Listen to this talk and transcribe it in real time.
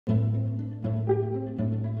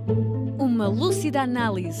Uma lúcida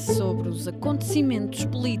análise sobre os acontecimentos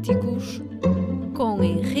políticos com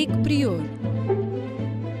Henrique Prior.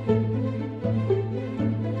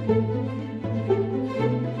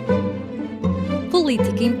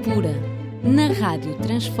 Política Impura, na Rádio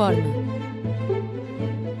Transforma.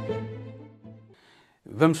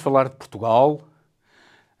 Vamos falar de Portugal,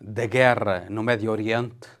 da guerra no Médio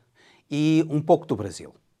Oriente e um pouco do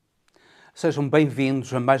Brasil. Sejam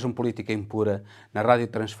bem-vindos a mais um Política Impura na Rádio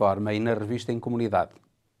Transforma e na revista Em Comunidade.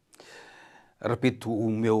 Repito o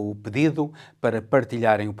meu pedido para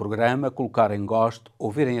partilharem o programa, colocarem gosto,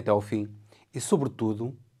 ouvirem até ao fim e,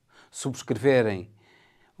 sobretudo, subscreverem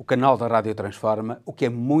o canal da Rádio Transforma, o que é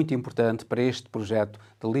muito importante para este projeto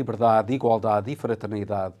de liberdade, igualdade e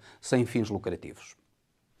fraternidade sem fins lucrativos.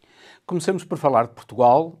 Comecemos por falar de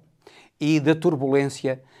Portugal e da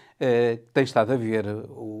turbulência que tem estado a viver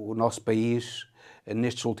o nosso país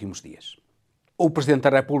nestes últimos dias. O Presidente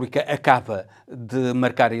da República acaba de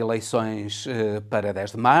marcar eleições para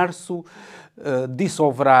 10 de março,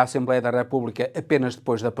 dissolverá a Assembleia da República apenas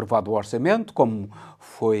depois de aprovado o orçamento, como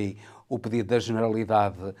foi o pedido da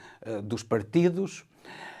generalidade dos partidos,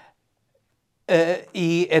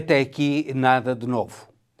 e até aqui nada de novo.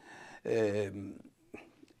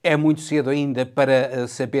 É muito cedo ainda para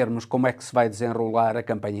sabermos como é que se vai desenrolar a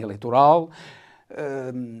campanha eleitoral.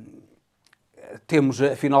 Temos,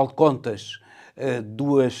 afinal de contas,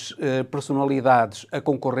 duas personalidades a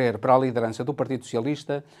concorrer para a liderança do Partido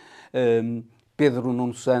Socialista, Pedro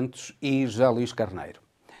Nuno Santos e José Luís Carneiro.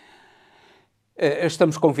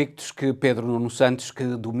 Estamos convictos que Pedro Nuno Santos, que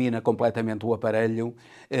domina completamente o aparelho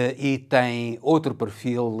e tem outro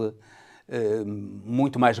perfil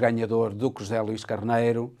muito mais ganhador do que José Luís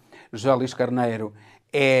Carneiro. José Luís Carneiro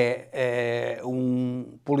é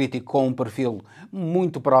um político com um perfil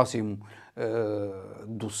muito próximo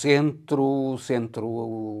do centro,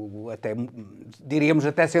 até, diríamos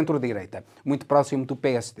até centro-direita, muito próximo do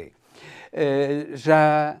PSD.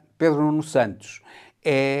 Já Pedro Nuno Santos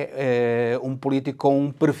é um político com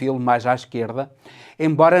um perfil mais à esquerda,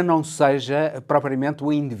 embora não seja propriamente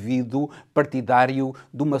o indivíduo partidário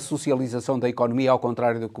de uma socialização da economia, ao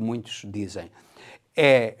contrário do que muitos dizem.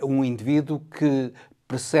 É um indivíduo que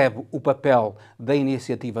percebe o papel da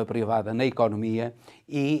iniciativa privada na economia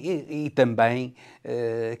e também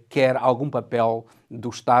quer algum papel do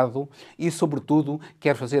Estado e, sobretudo,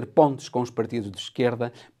 quer fazer pontes com os partidos de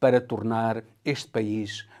esquerda para tornar este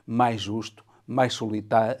país mais justo, mais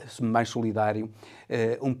solidário,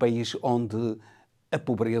 um país onde a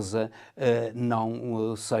pobreza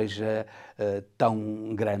não seja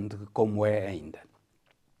tão grande como é ainda.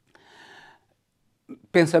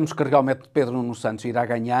 Pensamos que realmente Pedro Nuno Santos irá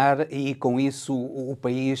ganhar e, com isso, o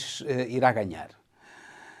país irá ganhar.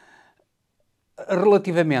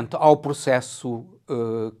 Relativamente ao processo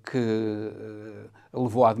que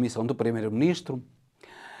levou à admissão do Primeiro-Ministro,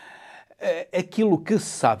 aquilo que se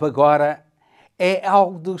sabe agora é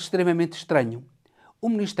algo de extremamente estranho. O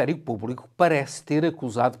Ministério Público parece ter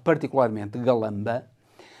acusado particularmente Galamba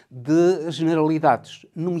de generalidades,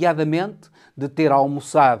 nomeadamente de ter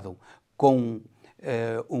almoçado com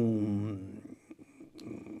um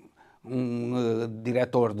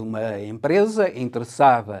diretor de uma empresa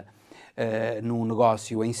interessada num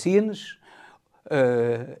negócio em Sines,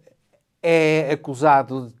 é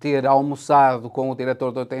acusado de ter almoçado com o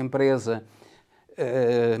diretor de outra empresa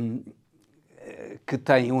que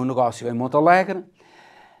tem um negócio em Montalegre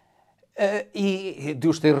e de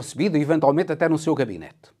os ter recebido, eventualmente, até no seu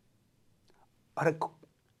gabinete. Ora,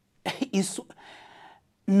 isso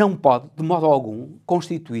não pode, de modo algum,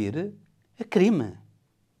 constituir crime.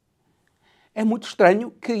 É muito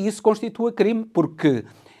estranho que isso constitua crime, porque,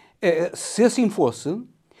 se assim fosse,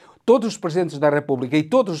 todos os presidentes da República e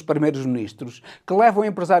todos os primeiros ministros que levam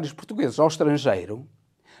empresários portugueses ao estrangeiro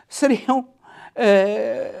seriam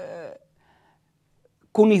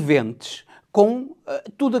coniventes com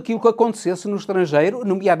tudo aquilo que acontecesse no estrangeiro,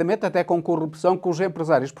 nomeadamente até com corrupção que os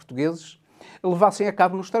empresários portugueses levassem a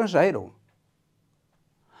cabo no estrangeiro.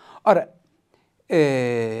 Ora,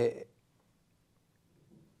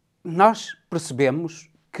 nós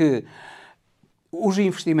percebemos que os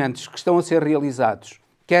investimentos que estão a ser realizados,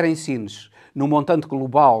 quer em Sines, num montante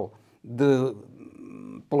global de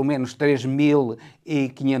pelo menos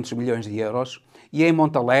 3.500 milhões de euros, e em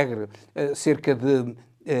Montalegre cerca de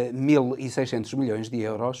 1.600 milhões de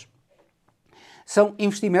euros, são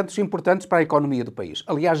investimentos importantes para a economia do país.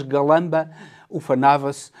 Aliás, Galamba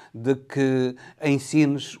ufanava-se de que em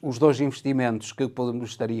Sines os dois investimentos que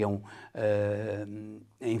estariam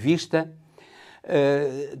em vista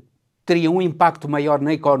teria um impacto maior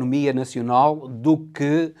na economia nacional do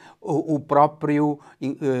que o próprio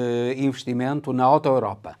investimento na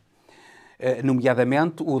Auto-Europa.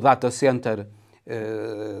 Nomeadamente, o data center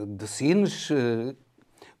de Sines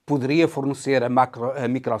poderia fornecer a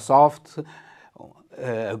Microsoft,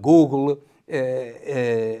 a Google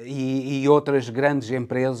e outras grandes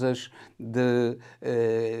empresas de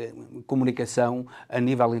comunicação a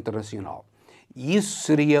nível internacional. E isso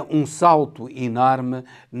seria um salto enorme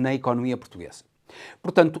na economia portuguesa.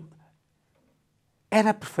 Portanto,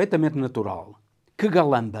 era perfeitamente natural que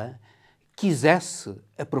Galamba quisesse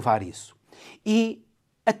aprovar isso e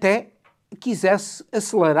até quisesse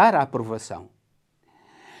acelerar a aprovação.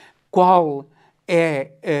 Qual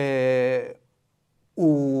é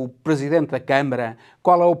o Presidente da Câmara,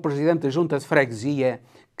 qual é o Presidente da Junta de Freguesia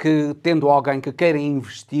que, tendo alguém que queira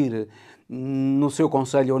investir no seu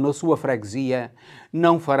concelho ou na sua freguesia,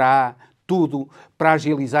 não fará tudo para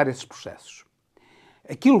agilizar esses processos?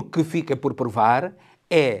 Aquilo que fica por provar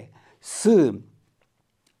é se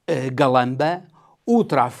Galamba o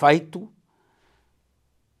terá feito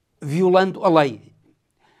violando a lei.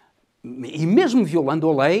 E mesmo violando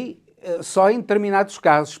a lei, só em determinados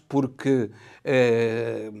casos, porque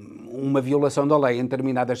uma violação da lei em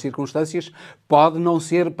determinadas circunstâncias pode não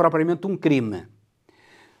ser propriamente um crime.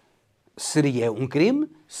 Seria um crime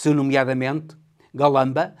se, nomeadamente,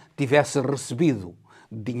 Galamba tivesse recebido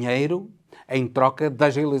dinheiro em troca da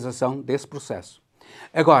agilização desse processo.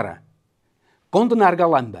 Agora, condenar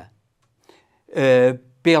Galamba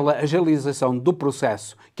pela agilização do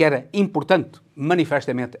processo, que era importante,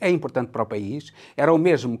 manifestamente é importante para o país, era o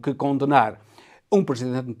mesmo que condenar um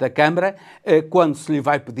Presidente da Câmara quando se lhe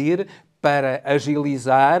vai pedir para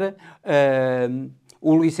agilizar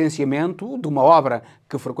o licenciamento de uma obra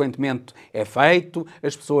que frequentemente é feito,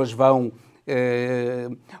 as pessoas vão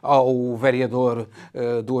ao vereador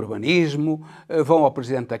do urbanismo, vão ao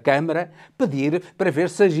Presidente da Câmara pedir para ver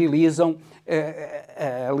se agilizam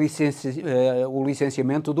o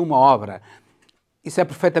licenciamento de uma obra. Isso é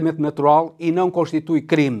perfeitamente natural e não constitui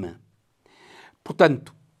crime.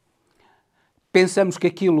 Portanto, pensamos que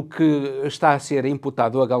aquilo que está a ser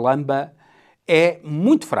imputado a Galamba é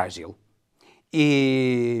muito frágil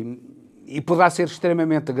e poderá ser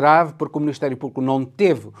extremamente grave porque o Ministério Público não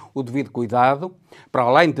teve o devido cuidado, para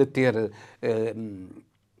além de ter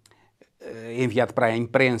enviado para a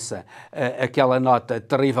imprensa aquela nota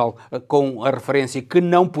terrível com a referência que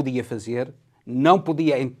não podia fazer,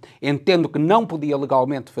 entendo que não podia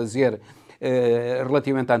legalmente fazer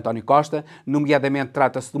relativamente a António Costa, nomeadamente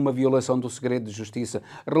trata-se de uma violação do segredo de justiça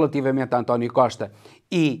relativamente a António Costa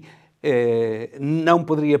e não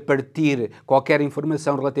poderia partir qualquer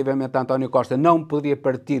informação relativamente a António Costa, não poderia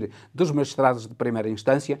partir dos magistrados de primeira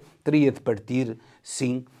instância, teria de partir,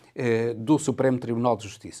 sim, do Supremo Tribunal de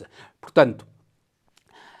Justiça. Portanto,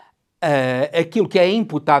 aquilo que é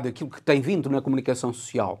imputado, aquilo que tem vindo na comunicação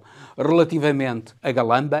social relativamente a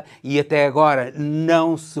Galamba, e até agora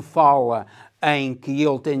não se fala em que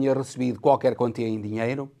ele tenha recebido qualquer quantia em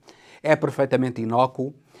dinheiro, é perfeitamente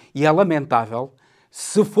inócuo e é lamentável.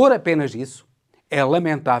 Se for apenas isso, é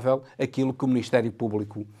lamentável aquilo que o Ministério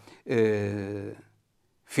Público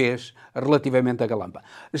fez relativamente a Galamba.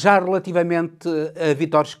 Já relativamente a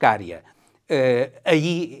Vítor Scária,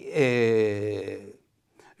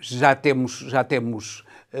 já temos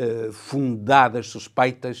fundadas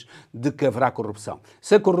suspeitas de que haverá corrupção.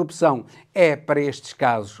 Se a corrupção é para estes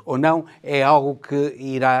casos ou não, é algo que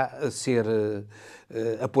irá ser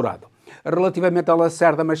apurado. Relativamente a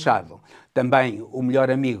Lacerda Machado, também o melhor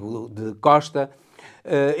amigo de Costa,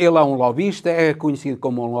 ele é um lobista, é conhecido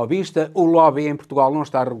como um lobista. O lobby em Portugal não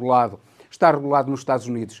está regulado, está regulado nos Estados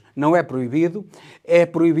Unidos, não é proibido. É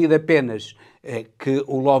proibido apenas que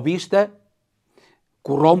o lobista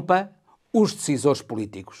corrompa os decisores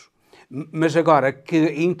políticos. Mas agora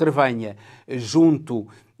que intervenha junto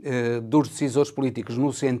dos decisores políticos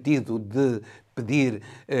no sentido de pedir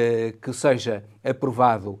que seja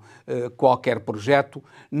aprovado qualquer projeto,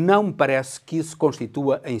 não me parece que isso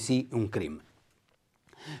constitua em si um crime.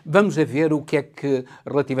 Vamos a ver o que é que,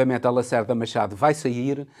 relativamente a Lacerda Machado, vai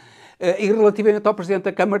sair e relativamente ao Presidente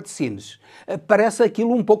da Câmara de Sines. Parece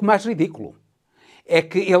aquilo um pouco mais ridículo. É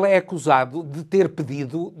que ele é acusado de ter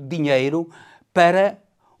pedido dinheiro para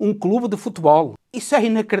um clube de futebol. Isso é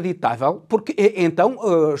inacreditável, porque então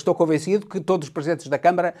estou convencido que todos os presidentes da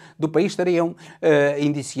Câmara do país estariam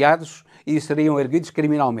indiciados e seriam erguidos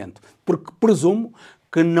criminalmente. Porque presumo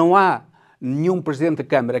que não há nenhum presidente da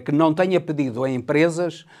Câmara que não tenha pedido a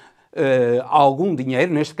empresas algum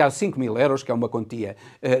dinheiro, neste caso 5.000 euros, que é uma quantia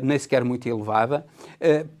nem sequer muito elevada,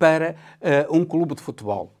 para um clube de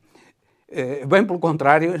futebol. Bem pelo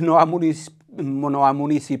contrário, não há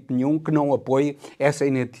município nenhum que não apoie essa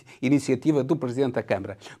iniciativa do Presidente da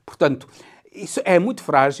Câmara. Portanto, isso é muito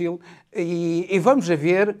frágil e vamos a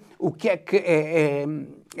ver o que é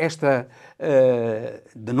esta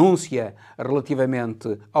denúncia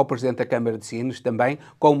relativamente ao Presidente da Câmara de Sines também,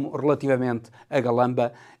 como relativamente a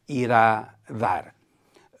Galamba irá dar.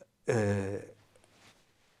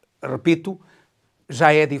 Repito,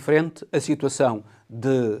 já é diferente a situação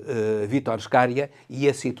de Vítor Scária e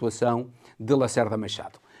a situação de Lacerda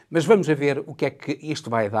Machado. Mas vamos a ver o que é que isto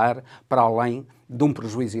vai dar para além de um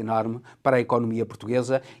prejuízo enorme para a economia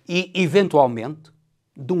portuguesa e, eventualmente,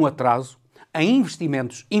 de um atraso em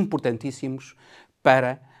investimentos importantíssimos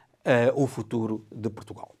para o futuro de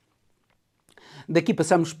Portugal. Daqui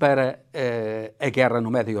passamos para a guerra no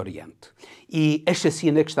Médio Oriente e a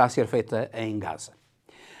chacina que está a ser feita em Gaza.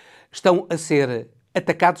 Estão a ser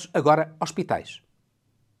atacados agora hospitais.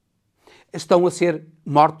 Estão a ser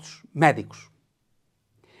mortos médicos.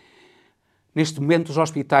 Neste momento, os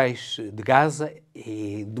hospitais de Gaza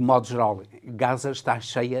e, de modo geral, Gaza está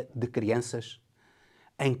cheia de crianças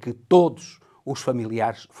em que todos os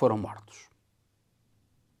familiares foram mortos.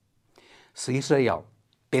 Se Israel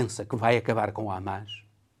pensa que vai acabar com o Hamas,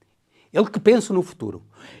 ele que pense no futuro,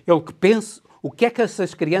 ele que pense o que é que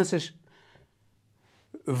essas crianças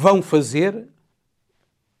vão fazer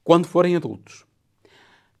quando forem adultos.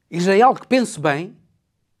 Israel que pense bem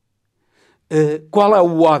qual é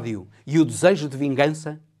o ódio e o desejo de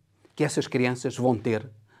vingança que essas crianças vão ter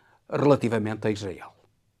relativamente a Israel.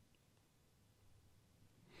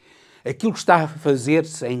 Aquilo que está a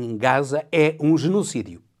fazer-se em Gaza é um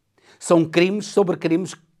genocídio. São crimes sobre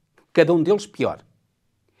crimes, cada um deles pior.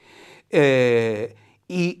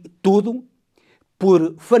 E tudo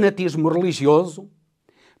por fanatismo religioso,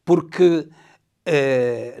 porque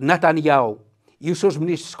Netanyahu e os seus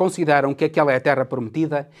ministros consideram que aquela é a terra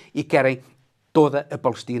prometida e querem toda a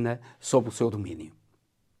Palestina sob o seu domínio.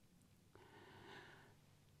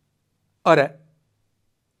 Ora,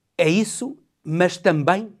 é isso, mas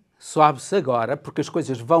também sabe-se agora, porque as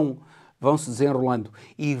coisas vão se desenrolando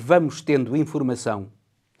e vamos tendo informação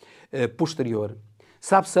posterior,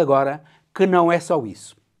 sabe-se agora que não é só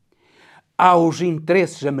isso. Há os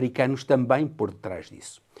interesses americanos também por detrás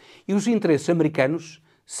disso. E os interesses americanos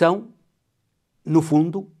são, no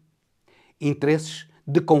fundo, interesses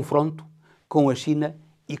de confronto com a China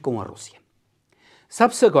e com a Rússia.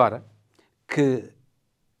 Sabe-se agora que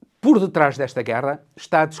por detrás desta guerra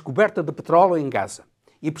está a descoberta de petróleo em Gaza,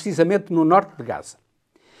 e precisamente no norte de Gaza.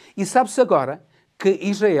 E sabe-se agora que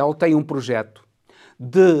Israel tem um projeto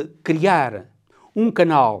de criar um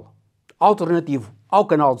canal alternativo ao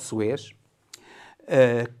canal de Suez,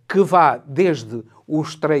 que vá desde o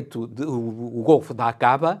estreito, o Golfo da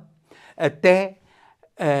Aqaba, até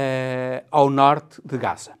ao norte de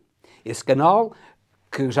Gaza. Esse canal,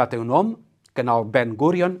 que já tem o nome, canal Ben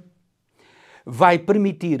Gurion, vai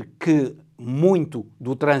permitir que muito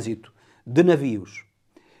do trânsito de navios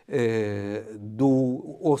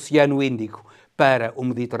do Oceano Índico para o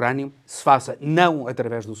Mediterrâneo se faça não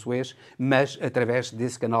através do Suez, mas através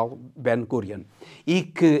desse canal Ben Gurion. E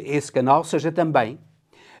que esse canal seja também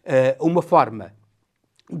uma forma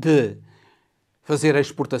de fazer a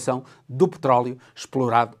exportação do petróleo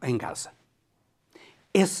explorado em Gaza.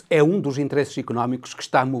 Esse é um dos interesses económicos que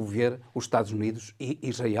está a mover os Estados Unidos e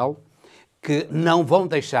Israel, que não vão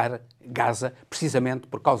deixar Gaza precisamente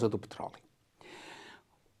por causa do petróleo.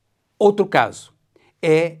 Outro caso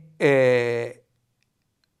é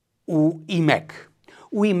o IMEC.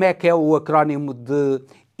 O IMEC é o acrónimo de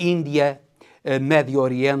Índia, Médio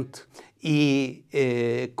Oriente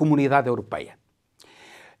e Comunidade Europeia.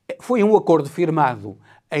 Foi um acordo firmado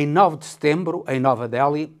em 9 de setembro, em Nova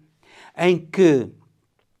Delhi, em que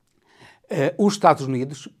os Estados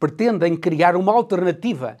Unidos pretendem criar uma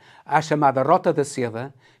alternativa à chamada Rota da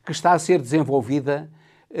Seda, que está a ser desenvolvida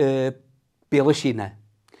pela China.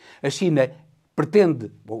 A China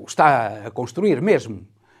pretende, ou está a construir mesmo,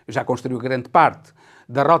 já construiu grande parte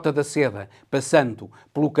da Rota da Seda, passando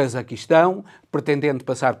pelo Cazaquistão, pretendendo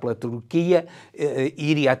passar pela Turquia,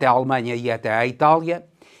 iria até a Alemanha e até a Itália,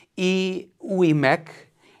 e o IMEC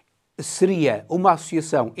seria uma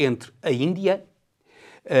associação entre a Índia,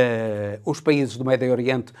 os países do Médio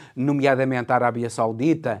Oriente, nomeadamente a Arábia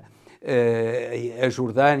Saudita, a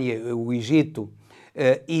Jordânia, o Egito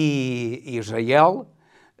e Israel,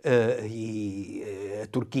 e a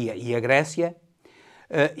Turquia e a Grécia,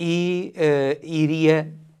 e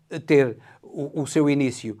iria ter o seu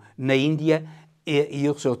início na Índia e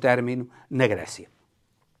o seu término na Grécia.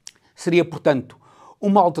 Seria, portanto,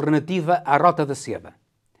 uma alternativa à Rota da Seda.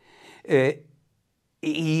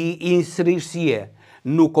 e inserir-se-ia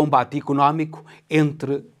no combate económico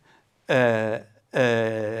entre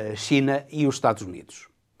a China e os Estados Unidos.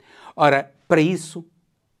 Ora, para isso,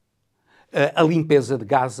 a limpeza de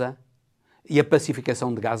Gaza e a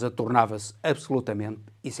pacificação de Gaza tornava-se absolutamente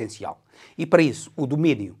essencial. E para isso, o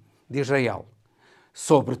domínio de Israel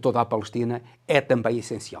sobre toda a Palestina é também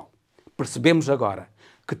essencial. Percebemos agora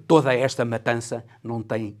que toda esta matança não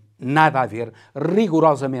tem nada a ver,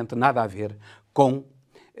 rigorosamente nada a ver, com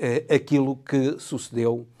aquilo que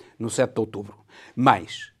sucedeu no 7 de outubro.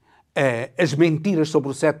 Mas as mentiras sobre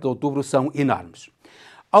o 7 de outubro são enormes.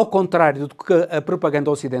 Ao contrário do que a propaganda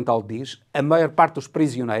ocidental diz, a maior parte dos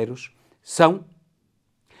prisioneiros são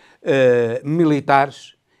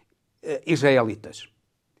militares israelitas.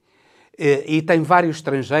 E tem vários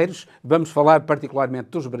estrangeiros, vamos falar particularmente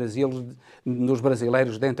dos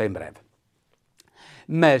brasileiros dentro em breve.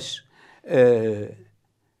 Mas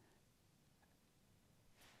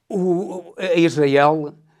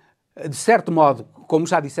Israel, de certo modo, como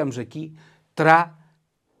já dissemos aqui, terá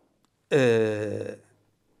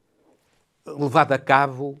levado a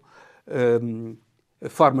cabo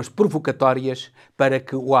formas provocatórias para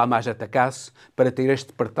que o Hamas atacasse, para ter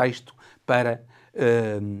este pretexto para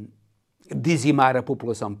dizimar a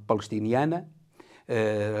população palestiniana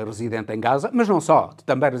residente em Gaza, mas não só,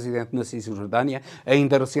 também residente na Cisjordânia.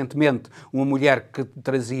 Ainda recentemente, uma mulher que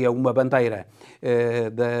trazia uma bandeira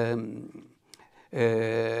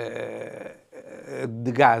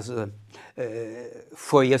de Gaza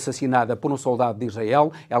foi assassinada por um soldado de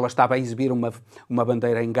Israel. Ela estava a exibir uma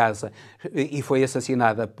bandeira em Gaza e foi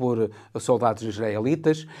assassinada por soldados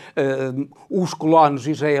israelitas. Os colonos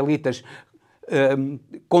israelitas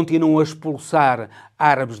continuam a expulsar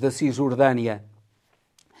árabes da Cisjordânia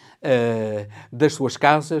das suas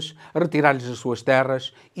casas, retirar-lhes as suas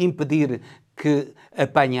terras, impedir que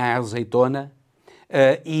apanhem a azeitona,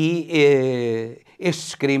 e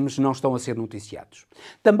estes crimes não estão a ser noticiados.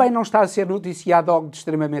 Também não está a ser noticiado algo de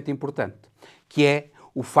extremamente importante, que é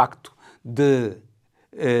o facto de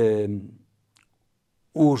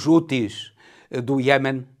os Houthis do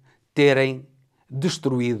Iémen terem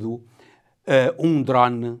destruído um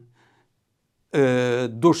drone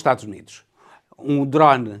dos Estados Unidos. Um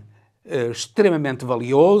drone extremamente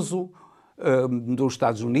valioso dos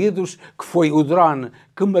Estados Unidos, que foi o drone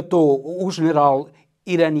que matou o general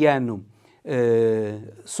iraniano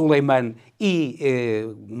Soleiman e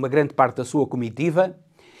uma grande parte da sua comitiva.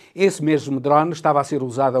 Esse mesmo drone estava a ser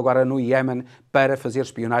usado agora no Iémen para fazer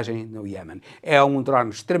espionagem no Iémen. É um drone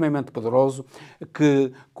extremamente poderoso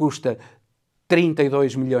que custa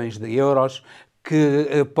 32 milhões de euros,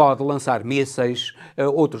 que pode lançar mísseis,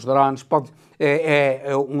 outros drones,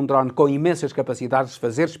 é um drone com imensas capacidades de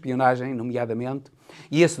fazer espionagem, nomeadamente,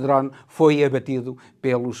 e esse drone foi abatido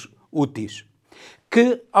pelos Houthis,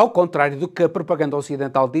 que, ao contrário do que a propaganda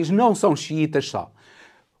ocidental diz, não são xiitas só.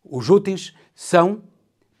 Os Houthis são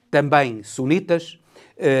também sunitas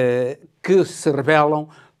que se rebelam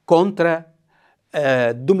contra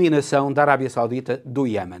a dominação da Arábia Saudita do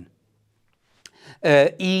Iémen.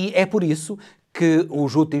 E é por isso que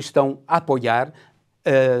os Houthis estão a apoiar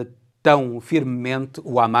tão firmemente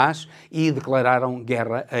o Hamas e declararam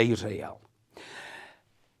guerra a Israel.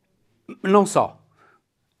 Não só.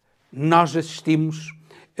 Nós assistimos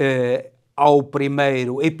ao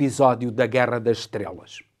primeiro episódio da Guerra das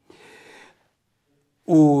Estrelas.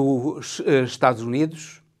 Os Estados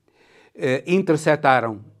Unidos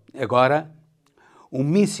interceptaram agora um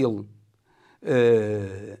míssil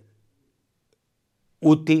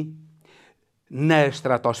Houthi na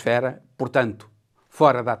estratosfera, portanto,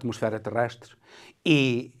 fora da atmosfera terrestre,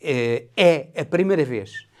 e é a primeira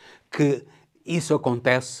vez que isso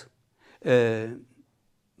acontece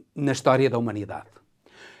na história da humanidade.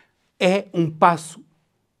 É um passo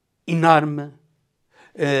enorme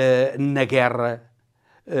na guerra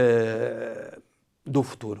do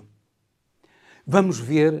futuro. Vamos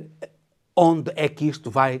ver onde é que isto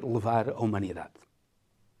vai levar a humanidade.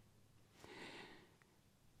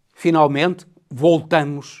 Finalmente,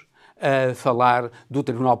 voltamos a falar do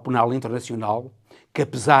Tribunal Penal Internacional, que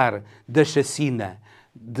apesar da chacina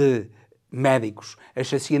de médicos, a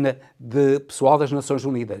chacina de pessoal das Nações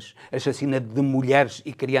Unidas, a chacina de mulheres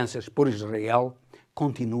e crianças por Israel,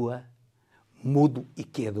 continua mudo e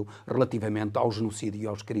quedo relativamente ao genocídio e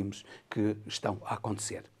aos crimes que estão a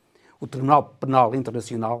acontecer. O Tribunal Penal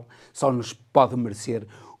Internacional só nos pode merecer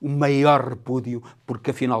o maior repúdio, porque,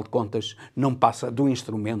 afinal de contas, não passa do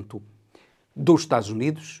instrumento dos Estados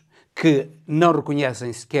Unidos, que não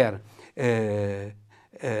reconhecem sequer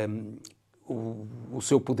o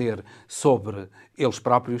seu poder sobre eles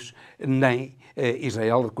próprios, nem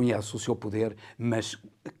Israel reconhece o seu poder, mas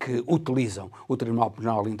que utilizam o Tribunal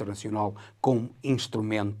Penal Internacional como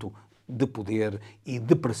instrumento de poder e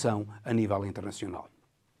de pressão a nível internacional.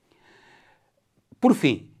 Por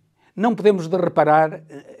fim, não podemos de reparar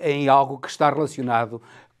em algo que está relacionado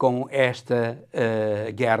com esta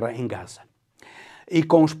guerra em Gaza e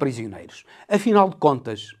com os prisioneiros. Afinal de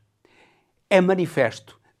contas, é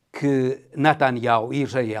manifesto que Netanyahu e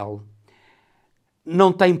Israel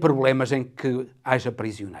não têm problemas em que haja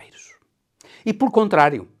prisioneiros. E, pelo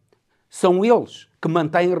contrário, são eles que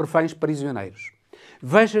mantêm reféns prisioneiros.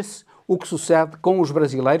 Veja-se o que sucede com os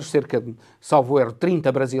brasileiros, cerca de, salvo erro,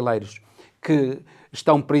 30 brasileiros que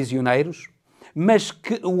estão prisioneiros, mas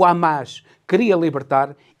que o Hamas queria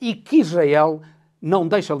libertar e que Israel não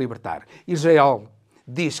deixa libertar. Israel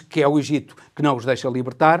diz que é o Egito que não os deixa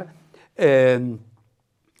libertar,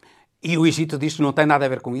 e o Egito diz que não tem nada a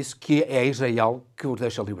ver com isso, que é Israel que os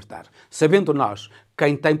deixa libertar. Sabendo nós,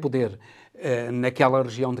 quem tem poder naquela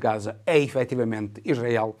região de Gaza é efetivamente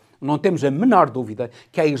Israel, não temos a menor dúvida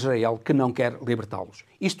que é Israel que não quer libertá-los.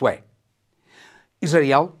 Isto é,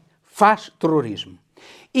 Israel faz terrorismo.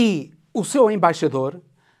 E o seu embaixador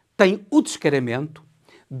tem o descaramento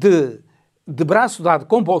de braço dado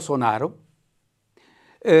com Bolsonaro,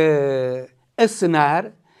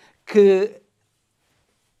 acenar que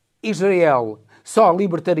Israel só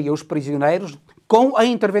libertaria os prisioneiros com a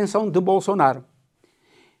intervenção de Bolsonaro.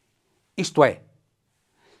 Isto é,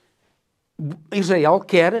 Israel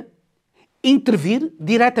quer intervir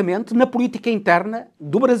diretamente na política interna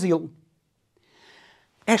do Brasil.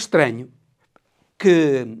 É estranho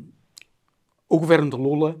que o governo de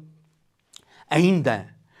Lula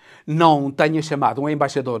ainda não tenha chamado um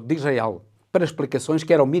embaixador de Israel para explicações,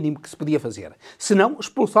 que era o mínimo que se podia fazer. Se não,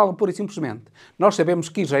 expulsá-lo pura e simplesmente. Nós sabemos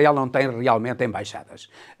que Israel não tem realmente embaixadas.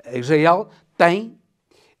 Israel tem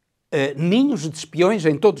ninhos de espiões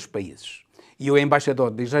em todos os países. E o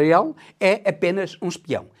embaixador de Israel é apenas um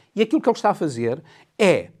espião. E aquilo que ele está a fazer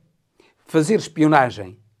é fazer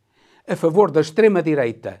espionagem a favor da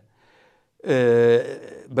extrema-direita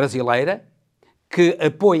brasileira, que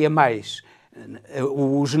apoia mais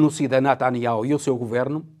o genocida Netanyahu e o seu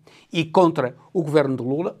governo, e contra o governo de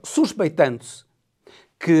Lula, suspeitando-se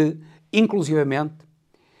que, inclusivamente,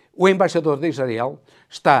 o embaixador de Israel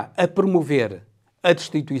está a promover a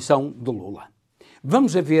destituição de Lula.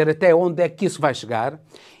 Vamos a ver até onde é que isso vai chegar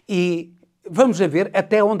e vamos a ver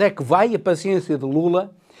até onde é que vai a paciência de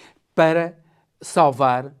Lula para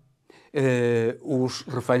salvar os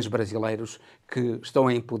reféns brasileiros que estão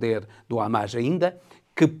em poder do Hamas ainda,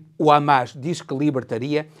 que o Hamas diz que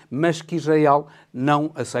libertaria, mas que Israel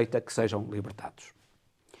não aceita que sejam libertados.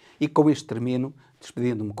 E com isto termino,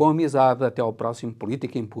 despedindo-me com amizade. Até ao próximo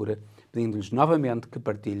Política Impura, pedindo-lhes novamente que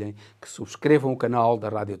partilhem, que subscrevam o canal da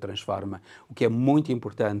Rádio Transforma, o que é muito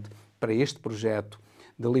importante para este projeto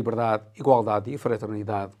de liberdade, igualdade e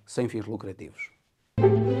fraternidade sem fins lucrativos.